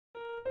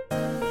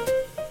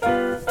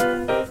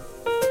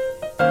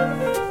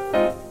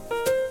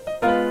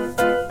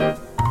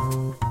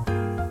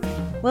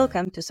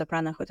Welcome to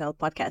Soprano Hotel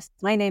Podcast.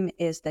 My name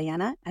is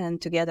Diana,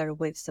 and together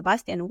with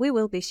Sebastian, we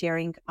will be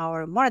sharing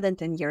our more than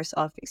 10 years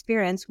of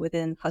experience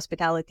within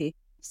hospitality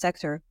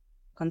sector,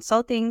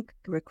 consulting,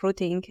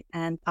 recruiting,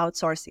 and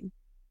outsourcing.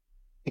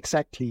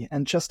 Exactly.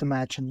 And just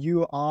imagine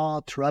you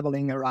are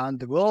traveling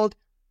around the world,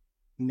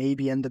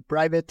 maybe in the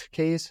private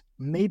case,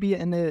 maybe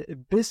in a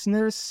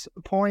business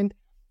point,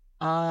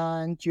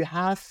 and you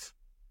have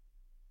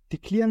the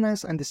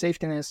clearness and the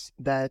safetyness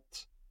that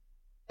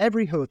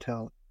every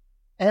hotel,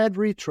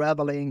 every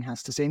traveling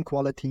has the same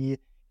quality,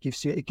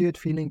 gives you a good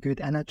feeling, good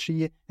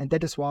energy. And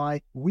that is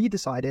why we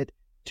decided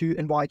to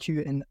invite you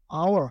in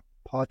our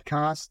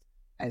podcast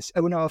as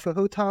owner of a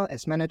hotel,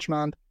 as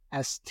management,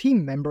 as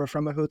team member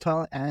from a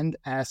hotel, and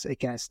as a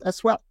guest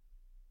as well.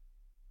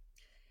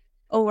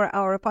 Over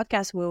our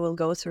podcast, we will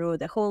go through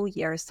the whole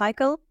year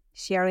cycle,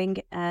 sharing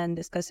and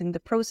discussing the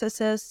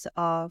processes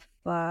of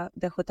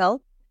the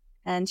hotel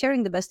and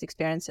sharing the best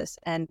experiences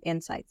and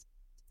insights.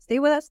 Stay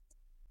with us.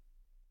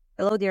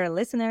 Hello, dear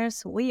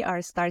listeners. We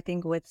are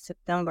starting with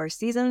September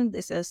season.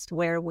 This is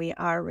where we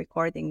are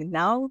recording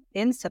now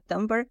in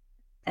September.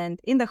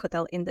 And in the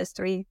hotel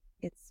industry,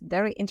 it's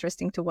very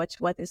interesting to watch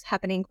what is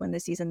happening when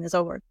the season is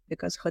over,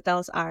 because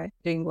hotels are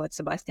doing what,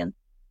 Sebastian?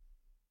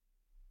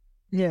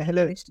 Yeah,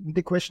 hello.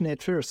 The question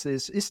at first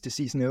is the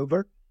season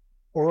over?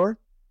 Or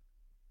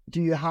do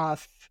you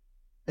have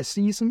a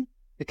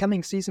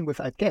coming season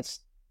without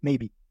guests?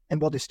 Maybe.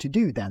 And what is to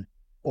do then?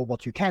 Or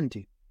what you can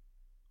do?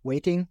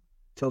 Waiting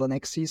till the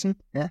next season?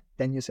 Yeah.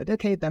 Then you said,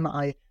 okay, then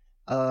I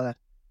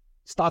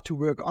start to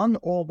work on.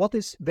 Or what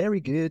is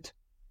very good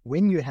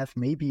when you have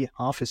maybe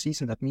half a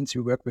season? That means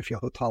you work with your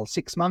hotel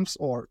 6 months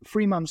or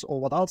 3 months or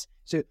what else.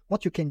 So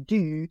what you can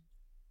do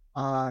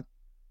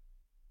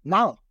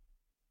now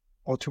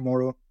or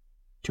tomorrow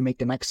to make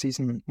the next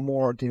season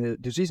more, the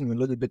season a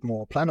little bit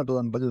more plannable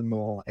and a little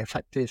more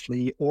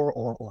effectively,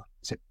 or.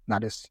 So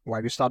that is why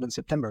we start in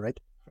September, right?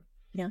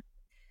 Yeah.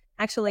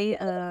 Actually,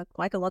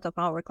 quite a lot of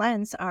our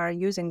clients are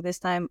using this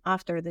time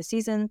after the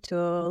season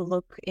to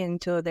look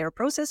into their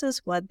processes,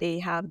 what they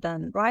have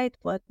done right,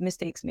 what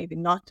mistakes maybe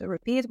not to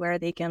repeat, where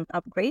they can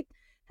upgrade.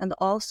 And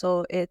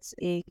also it's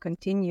a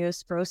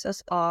continuous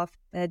process of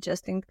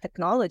adjusting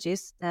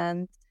technologies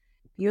and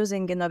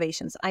using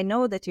innovations. I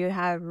know that you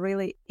have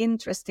really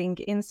interesting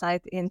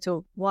insight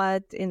into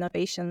what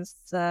innovations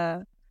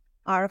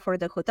are for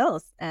the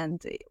hotels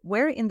and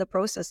where in the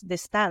process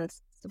this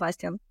stands,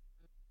 Sebastian.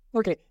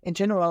 Okay, in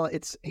general,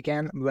 it's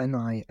again when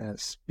I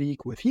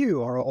speak with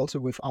you or also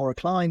with our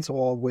clients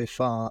or with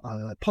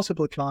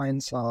possible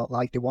clients,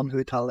 like the one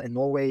hotel in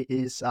Norway,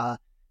 is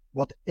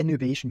what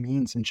innovation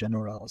means in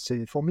general.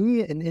 So for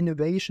me, an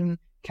innovation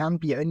can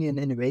be only an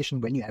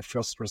innovation when you have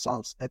first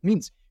results. That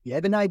means you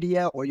have an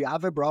idea or you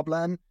have a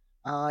problem,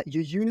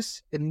 you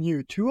use a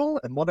new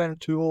tool, a modern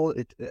tool,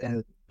 it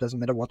doesn't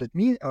matter what it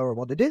means or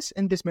what it is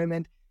in this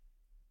moment.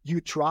 You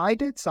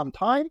tried it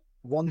sometime,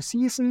 1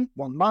 season,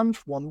 1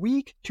 month, 1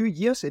 week, 2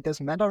 years, it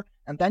doesn't matter.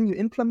 And then you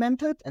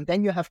implement it and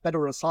then you have better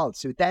results.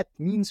 So that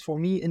means for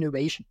me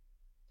innovation.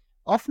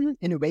 Often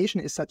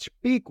innovation is such a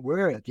big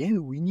word. Yeah,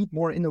 we need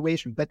more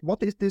innovation. But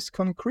what is this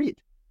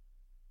concrete?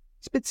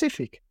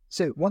 Specific.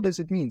 So what does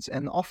it mean?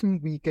 And often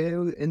we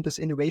go in this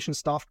innovation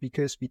stuff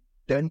because we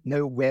don't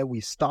know where we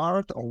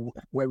start or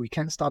where we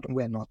can start and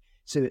where not.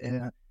 So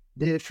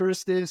the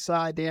first is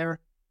there.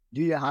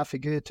 Do you have a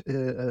good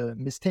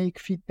mistake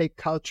feedback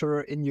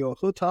culture in your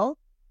hotel?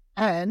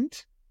 And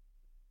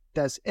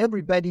does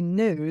everybody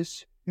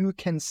knows who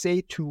can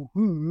say to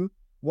who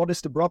what is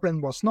the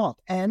problem was not?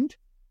 And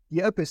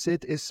the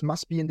opposite is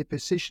must be in the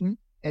position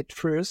at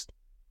first.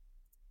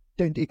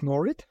 Don't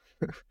ignore it.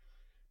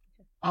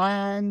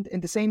 And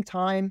in the same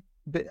time,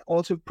 but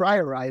also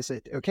prioritize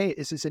it. Okay,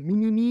 is this a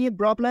mini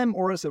problem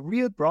or is it a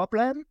real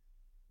problem?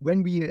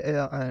 When we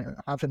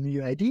have a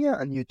new idea,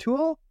 a new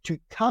tool to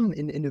come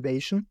in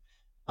innovation,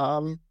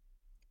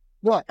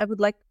 what? I would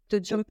like to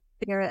jump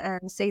here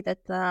and say that,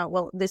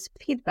 this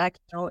feedback,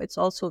 it's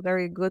also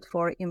very good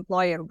for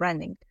employer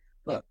branding.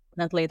 Well,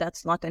 definitely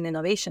that's not an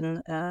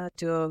innovation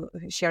to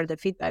share the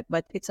feedback,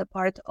 but it's a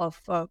part of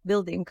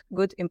building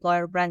good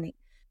employer branding,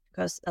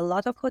 because a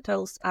lot of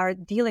hotels are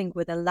dealing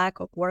with a lack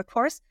of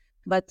workforce,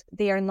 but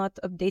they are not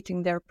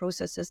updating their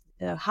processes,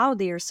 how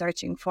they are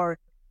searching for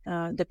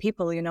the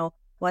people,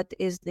 what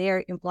is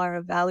their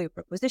employer value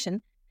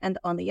proposition. And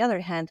on the other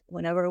hand,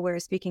 whenever we're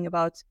speaking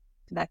about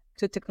back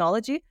to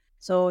technology,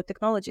 so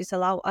technologies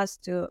allow us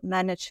to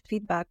manage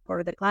feedback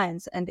for the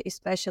clients, and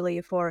especially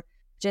for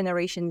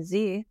Generation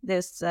Z,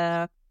 this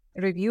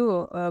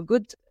review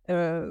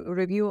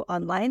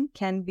online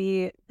can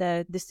be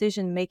the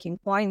decision-making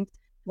point,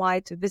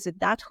 why to visit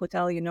that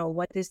hotel,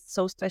 what is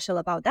so special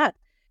about that.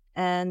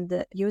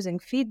 And using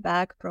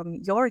feedback from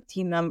your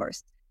team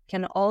members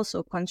can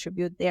also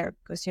contribute there,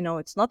 because,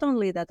 it's not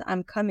only that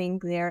I'm coming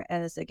there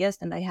as a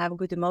guest and I have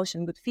good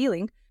emotion, good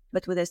feeling,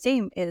 but with the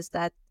same is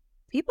that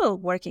people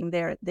working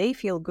there, they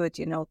feel good,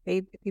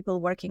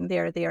 people working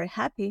there, they are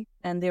happy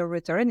and they're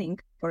returning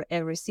for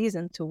every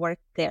season to work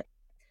there.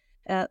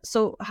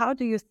 So how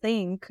do you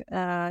think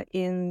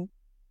in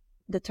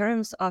the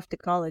terms of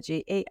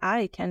technology,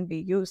 AI can be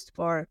used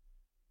for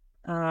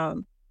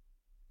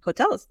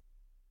hotels?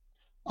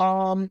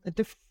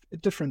 A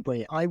different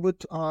way. I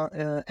would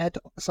add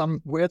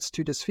some words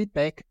to this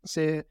feedback.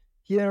 So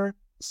here,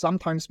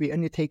 sometimes we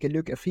only take a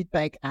look at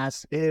feedback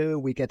as, oh,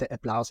 we get an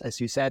applause,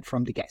 as you said,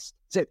 from the guest.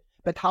 So,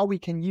 but how we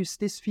can use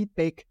this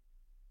feedback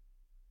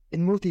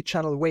in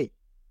multi-channel way,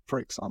 for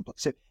example.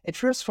 So at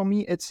first, for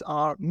me, it's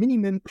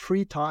minimum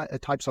three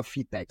types of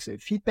feedback. So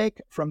feedback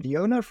from the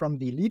owner, from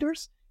the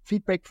leaders,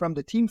 feedback from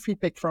the team,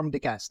 feedback from the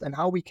guest, and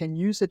how we can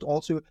use it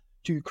also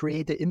to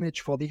create the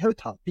image for the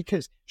hotel.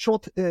 Because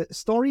short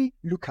story,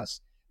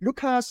 Lucas.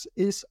 Lucas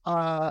is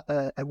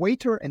a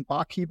waiter and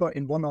barkeeper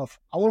in one of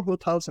our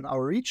hotels in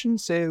our region.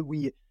 So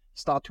we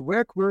start to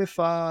work with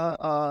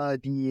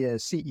the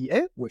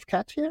CEO, with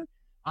Kat here.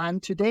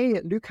 And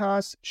today,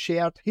 Lucas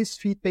shared his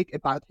feedback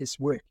about his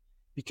work.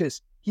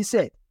 Because he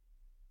said,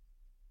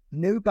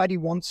 nobody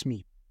wants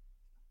me.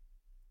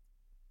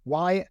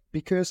 Why?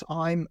 Because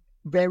I'm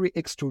very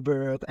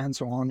extrovert and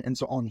so on and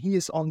so on. He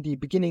is on the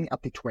beginning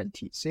of the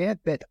 20s, yeah?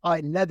 But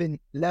I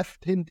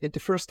left him the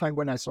first time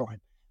when I saw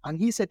him. And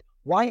he said,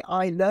 why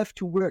I love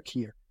to work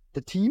here?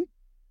 The team,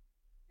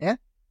 yeah,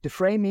 the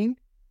framing,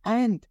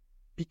 and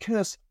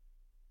because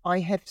I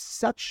have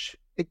such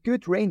a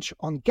good range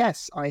on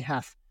guests. I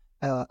have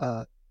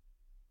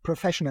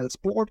professional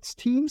sports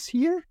teams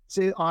here,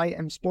 so I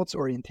am sports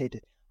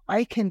orientated.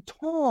 I can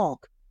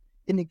talk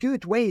in a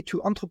good way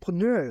to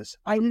entrepreneurs.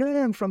 I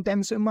learn from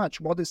them so much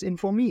what is in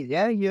for me.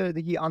 Yeah,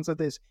 he answered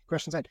this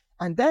question.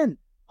 And then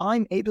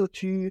I'm able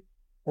to,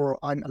 or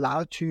I'm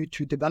allowed to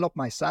develop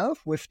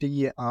myself with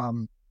the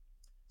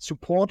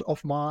support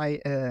of my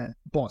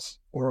boss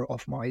or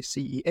of my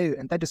CEO.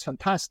 And that is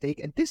fantastic.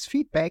 And this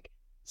feedback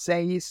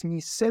says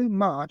me so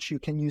much. You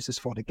can use this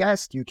for the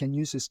guest. You can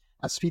use this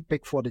as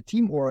feedback for the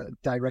team or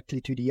directly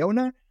to the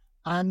owner.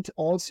 And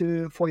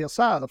also for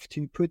yourself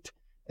to put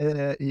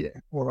to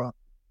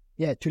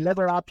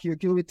level up your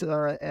good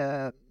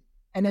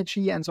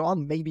energy and so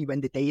on. Maybe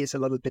when the day is a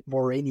little bit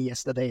more rainy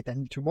yesterday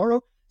than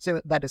tomorrow.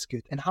 So that is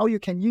good. And how you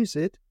can use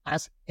it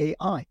as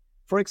AI.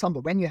 For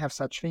example, when you have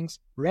such things,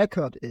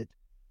 record it,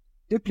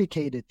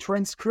 duplicate it,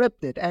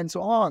 transcript it, and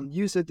so on.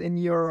 Use it in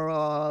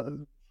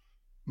your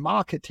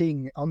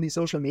marketing on the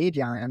social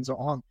media and so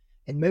on.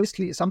 And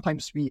mostly,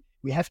 sometimes we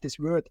have this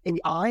word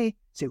AI.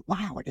 Say,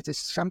 wow, this is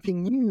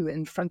something new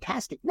and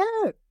fantastic.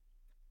 No.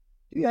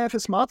 Do you have a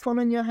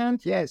smartphone in your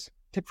hand? Yes.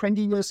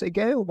 20 years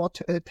ago, what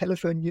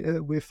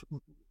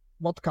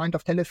what kind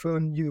of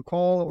telephone you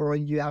call or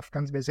you have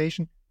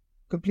conversation?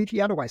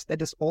 Completely otherwise.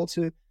 That is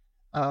also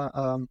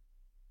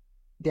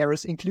there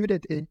is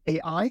included in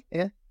AI,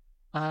 yeah?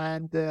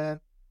 And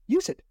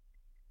use it.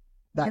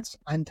 That's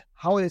and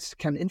how it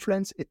can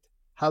influence it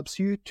helps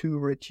you to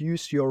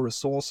reduce your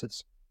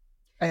resources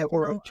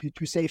or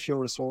to save your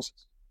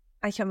resources.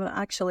 I have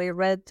actually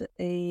read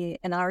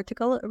an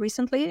article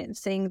recently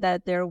saying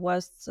that there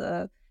was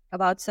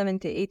about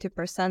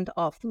 70-80%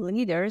 of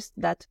leaders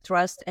that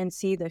trust and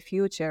see the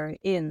future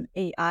in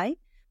AI,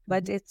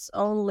 but it's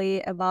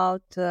only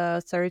about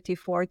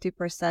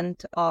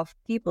 30-40% of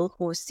people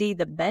who see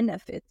the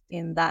benefit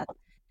in that.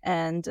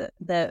 And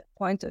the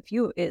point of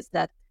view is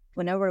that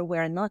whenever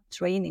we're not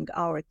training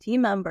our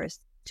team members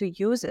to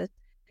use it,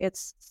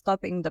 it's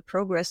stopping the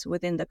progress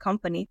within the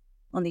company.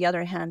 On the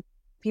other hand,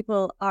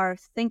 people are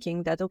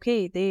thinking that,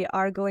 okay, they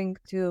are going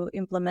to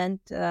implement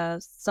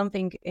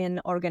something in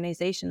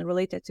organization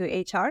related to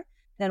HR,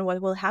 then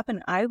what will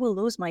happen? I will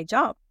lose my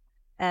job.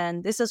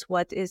 And this is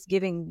what is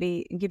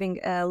giving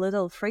a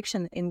little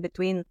friction in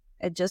between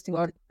adjusting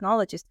to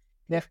technologies.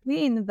 Yeah. If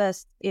we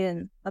invest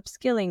in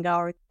upskilling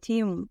our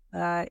team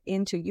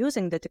into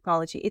using the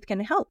technology, it can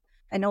help.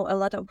 I know a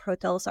lot of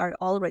hotels are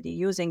already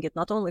using it,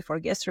 not only for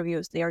guest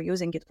reviews, they are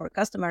using it for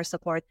customer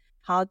support,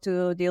 how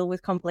to deal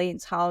with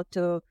complaints, how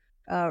to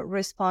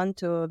respond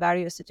to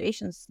various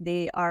situations.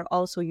 They are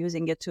also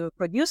using it to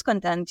produce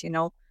content,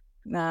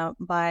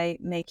 by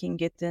typing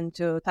it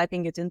into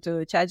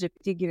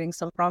ChatGPT, giving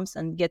some prompts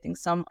and getting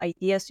some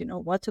ideas,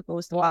 what to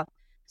post about.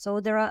 So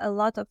there are a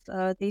lot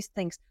of these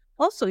things.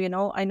 Also,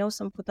 I know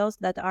some hotels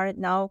that are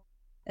now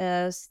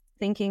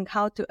thinking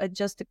how to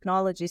adjust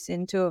technologies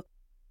into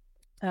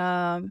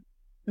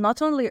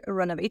not only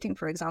renovating,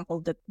 for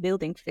example, the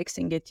building,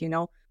 fixing it,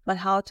 but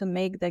how to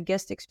make the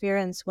guest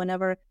experience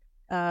whenever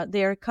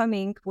they're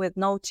coming with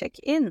no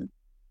check-in.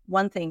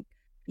 One thing,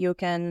 you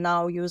can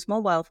now use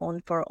mobile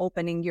phone for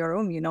opening your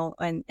room,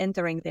 and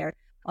entering there.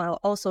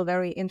 Also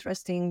very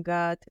interesting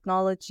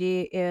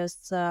technology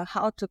is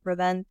how to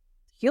prevent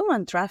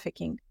human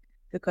trafficking,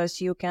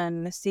 because you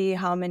can see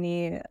how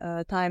many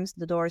times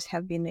the doors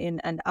have been in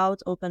and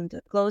out, opened,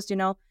 closed,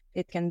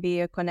 It can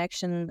be a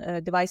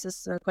connection,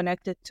 devices are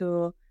connected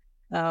to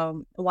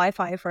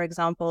Wi-Fi, for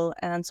example,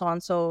 and so on.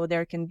 So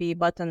there can be a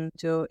button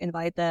to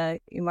invite the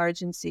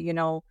emergency,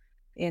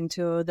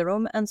 into the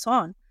room and so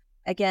on.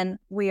 Again,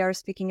 we are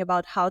speaking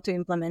about how to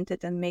implement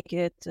it and make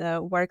it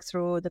work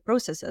through the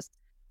processes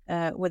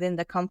within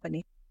the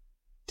company.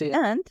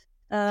 And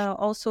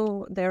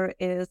also there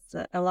is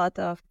a lot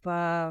of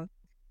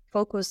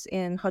focus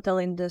in hotel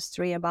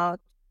industry about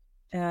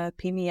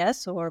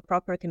PMS or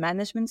property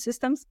management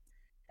systems.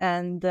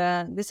 And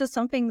this is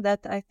something that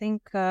I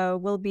think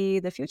will be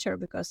the future,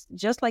 because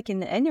just like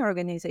in any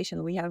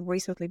organization, we have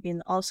recently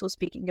been also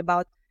speaking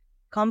about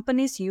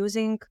companies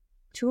using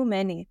too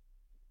many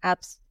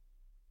apps,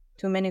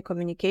 too many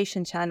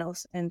communication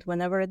channels. And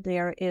whenever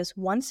there is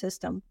one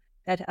system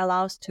that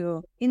allows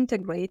to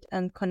integrate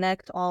and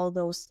connect all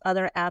those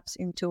other apps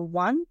into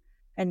one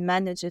and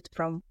manage it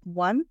from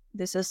one,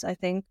 this is, I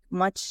think,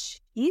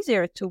 much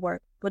easier to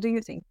work. What do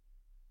you think?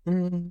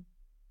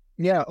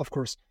 Yeah, of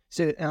course.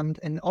 So,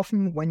 and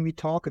often when we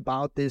talk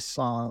about this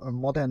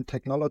modern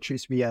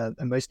technologies, we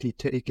mostly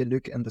take a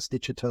look in this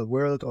digital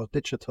world or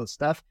digital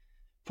stuff.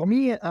 For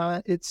me,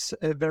 it's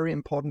very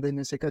important in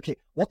this. Like, okay,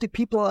 what do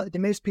the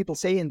most people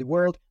say in the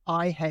world?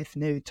 I have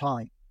no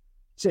time.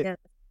 So, Yeah.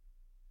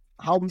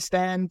 how we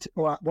stand,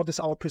 or what is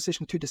our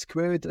position to this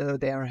quote?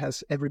 There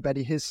has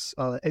everybody his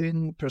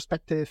own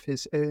perspective,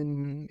 his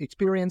own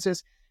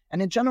experiences,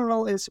 and in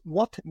general, is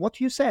what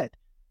you said.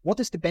 What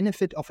is the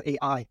benefit of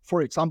AI,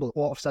 for example,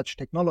 or of such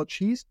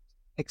technologies?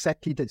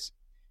 Exactly this,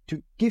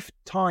 to give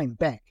time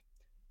back.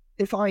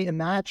 If I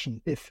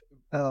imagine if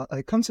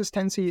a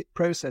consistency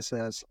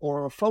processes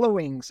or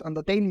followings on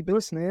the daily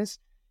business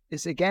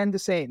is again the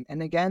same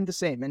and again the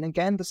same and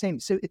again the same,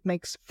 so it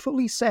makes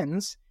fully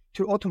sense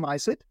to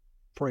automate it.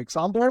 For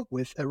example,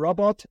 with a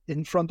robot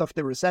in front of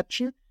the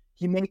reception,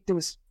 you make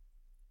this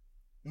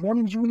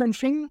one human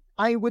thing,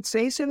 I would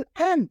say so,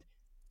 and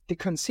the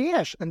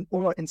concierge,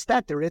 or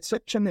instead the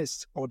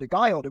receptionist or the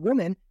guy or the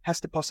woman has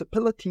the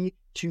possibility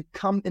to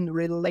come in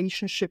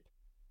relationship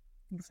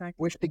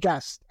with the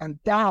guest. And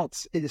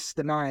that is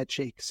the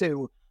magic.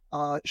 So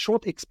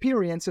short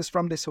experiences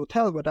from this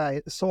hotel, what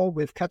I saw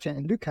with Katja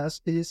and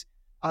Lucas is,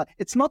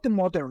 it's not the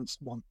modern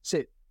one.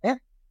 So, yeah,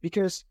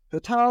 because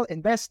hotel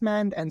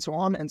investment and so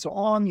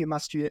on, you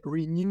must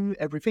renew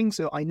everything.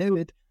 So I know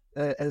it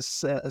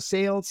as a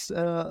sales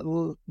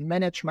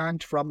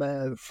management from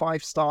a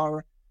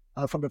five-star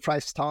from the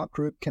five-star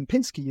group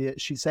Kempinski.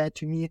 She said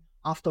to me,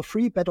 after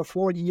 3, better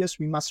 4 years,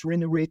 we must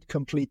renovate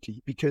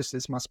completely because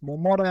this must be more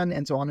modern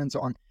and so on and so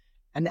on.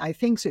 And I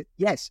think that,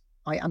 yes,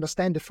 I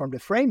understand it from the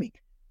framing,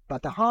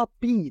 but the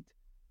heartbeat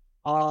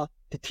are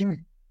the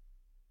team.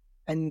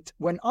 And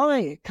when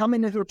I come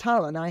in a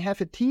hotel and I have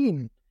a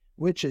team,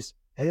 which is,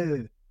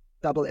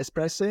 double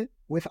espresso,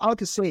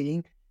 without a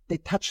saying, they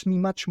touch me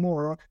much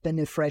more than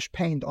a fresh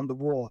paint on the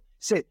wall.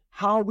 So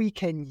how we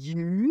can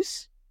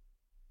use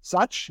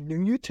such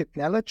new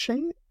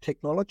technology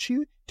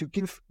to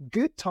give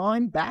good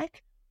time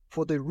back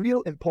for the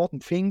real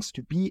important things,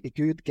 to be a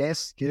good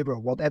guest giver,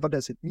 whatever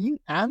does it mean,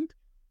 and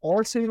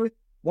also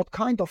what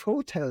kind of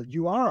hotel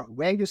you are,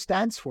 where you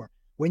stand for.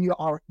 When you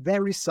are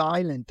very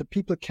silent, the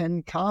people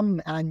can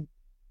come and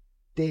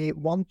they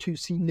want to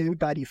see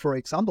nobody, for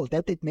example,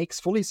 that it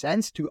makes fully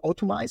sense to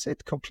automate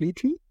it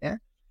completely. Yeah?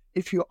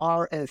 If you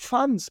are a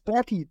fun,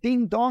 sporty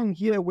ding-dong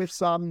here with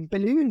some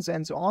balloons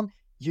and so on,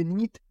 you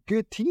need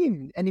good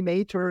team,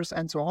 animators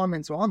and so on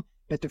and so on.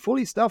 But the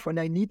fully stuff, when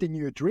I need a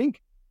new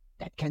drink,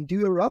 that can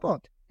do a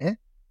robot. Eh?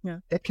 Yeah.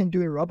 That can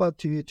do a robot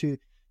to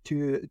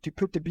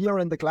put the beer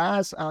in the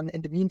glass, and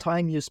in the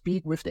meantime you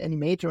speak with the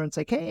animator and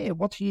say, hey,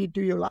 what do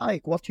you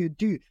like? What do you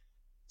do?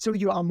 So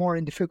you are more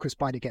in the focus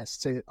by the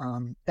guest. So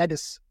that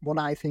is what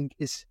I think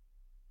is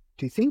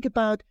to think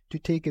about, to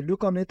take a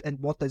look on it, and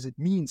what does it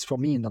mean for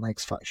me in the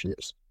next 5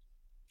 years.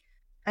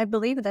 I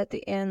believe that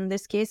in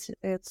this case,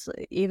 it's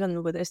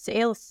even with a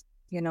sales,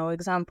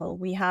 example,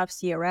 we have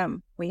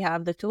CRM, we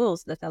have the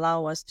tools that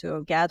allow us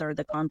to gather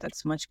the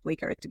contacts much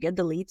quicker, to get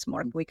the leads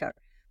more quicker.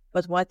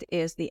 But what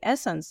is the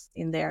essence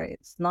in there?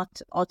 It's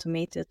not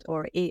automated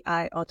or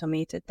AI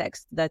automated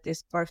text that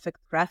is perfect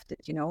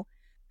crafted,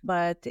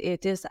 but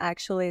it is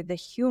actually the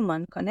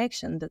human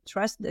connection, the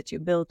trust that you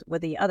build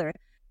with the other.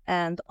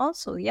 And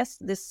also, yes,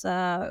 this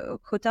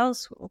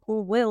hotels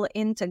who will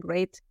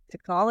integrate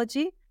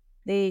technology,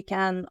 they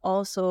can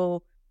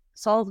also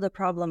solve the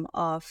problem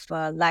of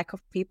lack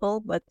of people,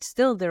 but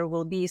still there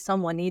will be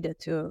someone needed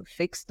to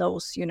fix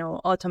those,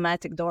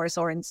 automatic doors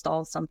or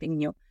install something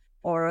new,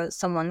 or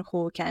someone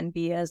who can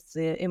be as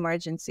the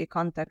emergency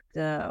contact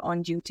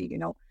on duty,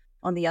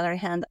 On the other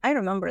hand, I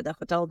remember the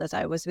hotel that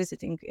I was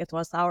visiting, it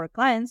was our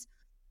clients.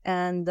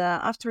 And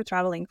after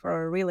traveling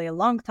for a really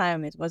long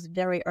time, it was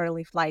very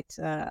early flight.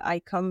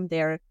 I come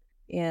there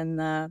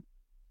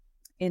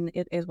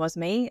it was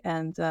May,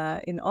 and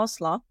in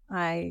Oslo,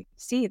 I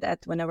see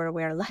that whenever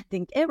we're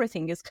landing,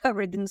 everything is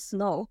covered in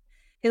snow.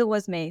 It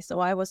was May, so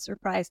I was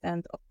surprised.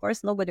 And of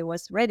course, nobody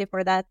was ready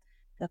for that.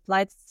 The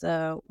flights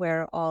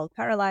were all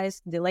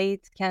paralyzed,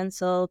 delayed,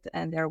 canceled,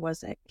 and there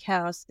was a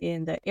chaos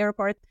in the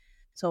airport.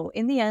 So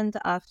in the end,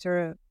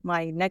 after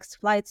my next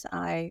flights,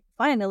 I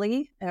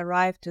finally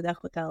arrived to the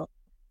hotel.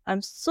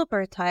 I'm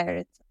super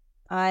tired.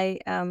 I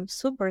am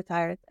super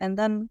tired. And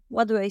then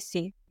what do I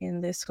see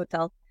in this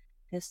hotel?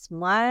 A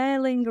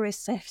smiling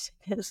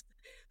receptionist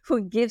who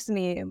gives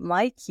me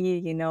my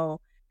key,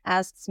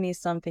 asks me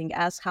something,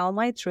 asks how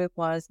my trip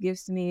was,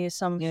 gives me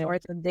some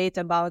sort of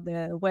data about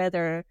the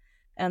weather,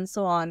 and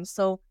so on.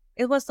 So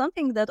it was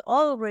something that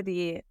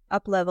already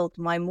up-leveled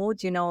my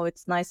mood.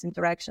 It's nice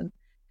interaction.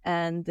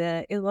 And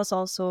it was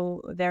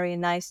also very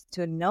nice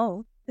to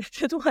know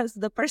that it was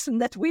the person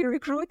that we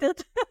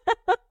recruited.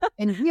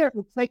 And here,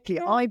 exactly,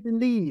 I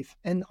believe,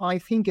 and I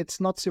think it's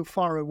not so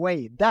far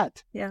away,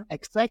 that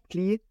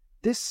exactly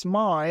this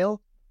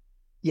smile,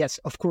 yes,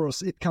 of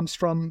course, it comes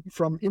from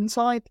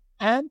inside,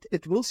 and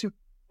it will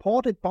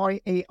supported by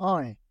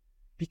AI.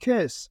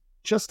 Because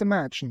just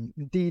imagine,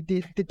 the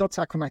dots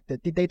are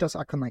connected, the data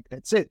are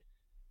connected. So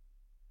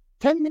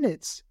 10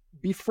 minutes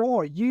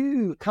before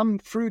you come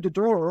through the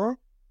door,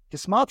 the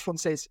smartphone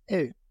says,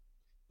 oh,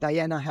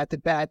 Diana had a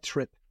bad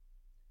trip.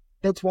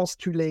 That was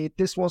too late,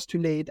 this was too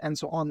late, and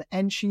so on.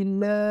 And she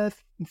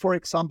loved, for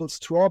example,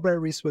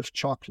 strawberries with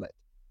chocolate.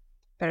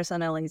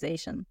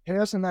 Personalization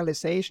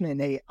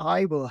And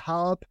AI will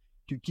help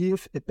to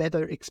give a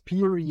better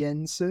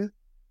experience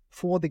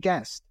for the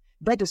guest.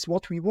 That is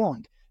what we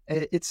want.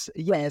 It's,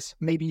 yes,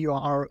 maybe you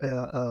are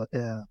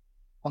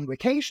on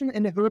vacation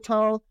in a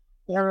hotel,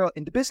 or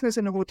in the business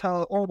in a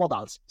hotel, or what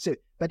else. So,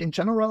 but in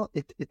general,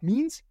 it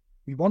means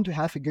we want to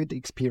have a good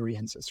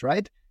experiences,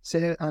 right?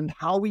 So, and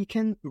how we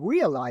can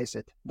realize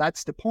it,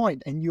 that's the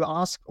point. And you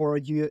ask, or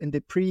you in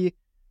the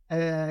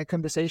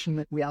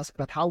conversation, we asked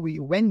about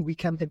when we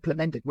can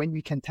implement it, when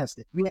we can test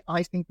it.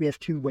 I think we have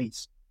two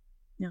ways.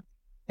 Yeah.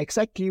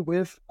 Exactly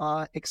with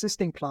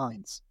existing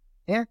clients.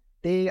 Yeah,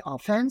 they are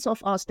fans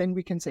of us, then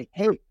we can say,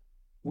 hey,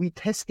 we're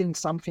testing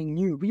something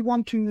new. We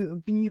want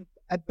to be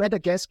a better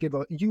guest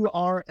giver. You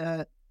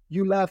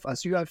love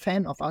us, you are a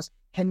fan of us.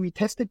 Can we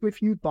test it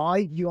with you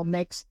by your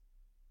next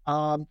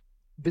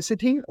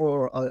visiting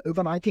or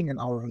overnighting in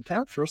our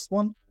hotel? First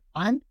one.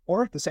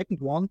 Or the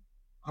second one,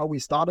 how we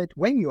started,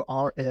 when you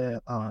are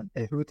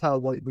a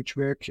hotel which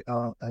work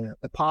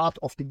a part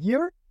of the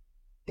year,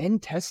 then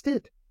test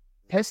it.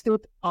 Test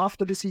it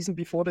after the season,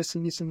 before the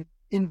season.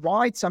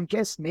 Invite some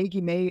guests,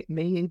 maybe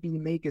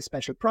make a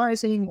special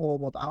pricing or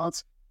what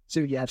else. So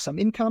you have some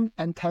income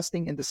and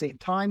testing in the same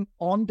time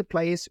on the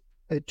place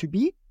to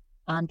be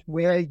and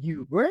where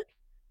you work.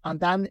 And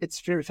then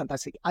it's very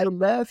fantastic. I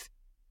love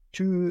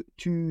to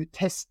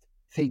test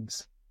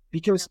things,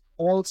 because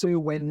also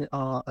when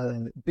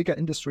bigger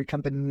industry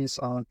companies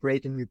are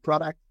creating new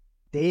product,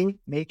 they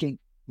making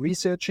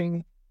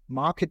researching,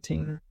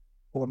 marketing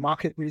or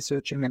market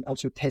researching, and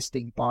also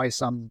testing by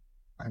some.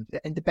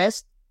 And the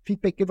best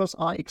feedback givers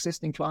are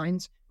existing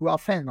clients who are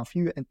fan of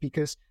you, and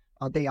because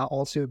they are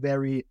also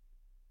very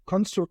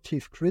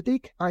constructive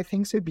critic, I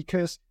think so,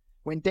 because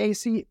when they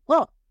see,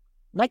 well,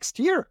 next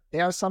year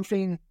there's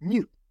something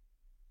new,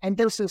 and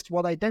this is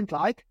what I don't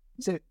like,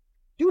 so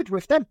do it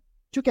with them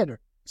together.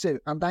 So,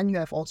 and then you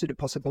have also the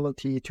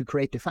possibility to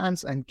create the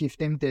fans and give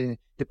them the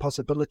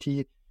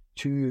possibility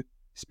to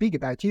speak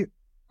about you,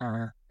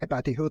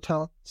 about the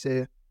hotel.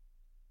 So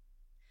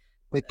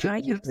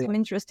I have some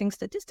interesting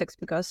statistics,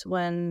 because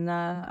when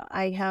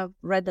I have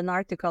read an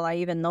article, I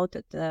even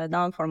noted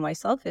down for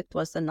myself. It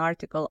was an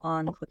article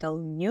on Hotel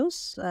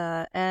News,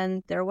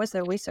 and there was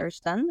a research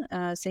done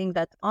saying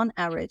that on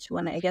average,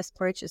 when a guest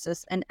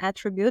purchases an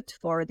attribute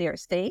for their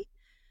stay,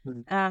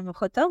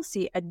 hotels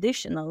see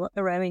additional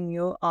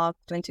revenue of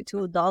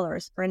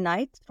 $22 per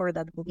night for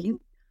that booking.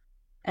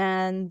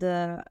 And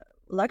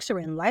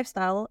luxury and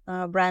lifestyle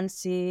brands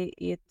see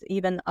it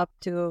even up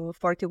to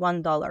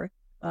 $41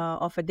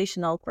 of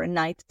additional per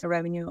night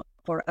revenue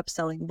for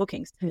upselling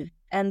bookings.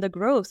 And the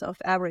growth of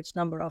average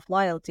number of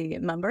loyalty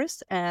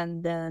members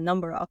and the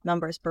number of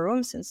members per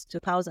room since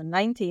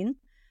 2019,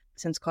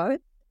 since COVID,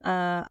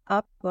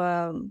 up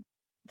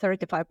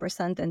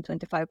 35% and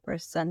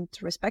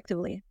 25%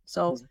 respectively.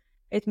 So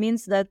it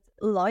means that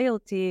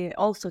loyalty,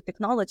 also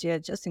technology,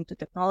 adjusting to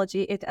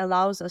technology, it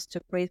allows us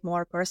to create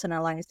more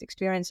personalized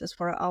experiences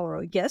for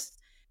our guests.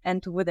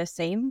 And with the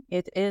same,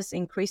 it is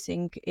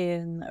increasing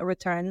in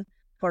return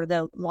for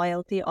the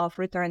loyalty of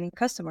returning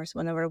customers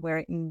whenever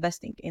we're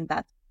investing in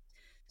that.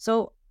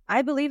 So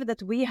I believe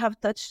that we have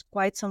touched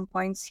quite some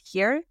points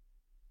here.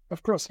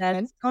 Of course.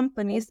 That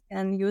companies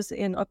can use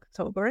in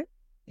October.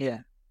 Yeah.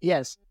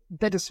 Yes.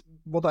 That is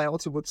what I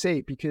also would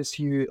say, because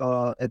you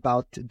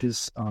about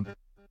this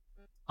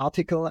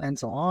article and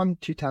so on,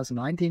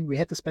 2019, we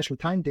had a special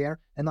time there,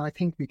 and I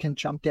think we can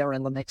jump there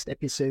in the next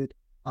episode.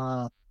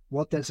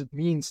 What does it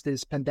mean,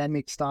 this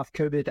pandemic stuff,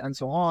 COVID and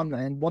so on,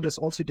 and what is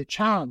also the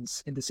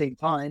chance in the same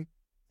time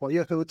for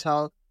your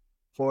hotel,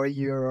 for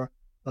your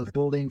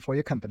building, for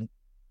your company.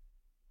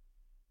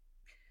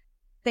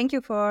 Thank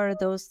you for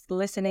those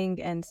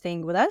listening and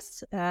staying with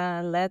us.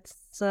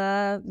 Let's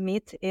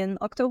meet in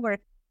October.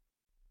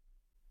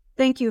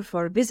 Thank you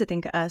for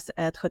visiting us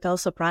at Hotel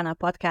Soprana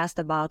podcast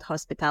about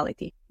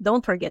hospitality.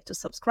 Don't forget to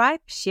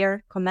subscribe,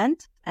 share,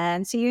 comment,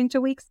 and see you in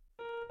 2 weeks.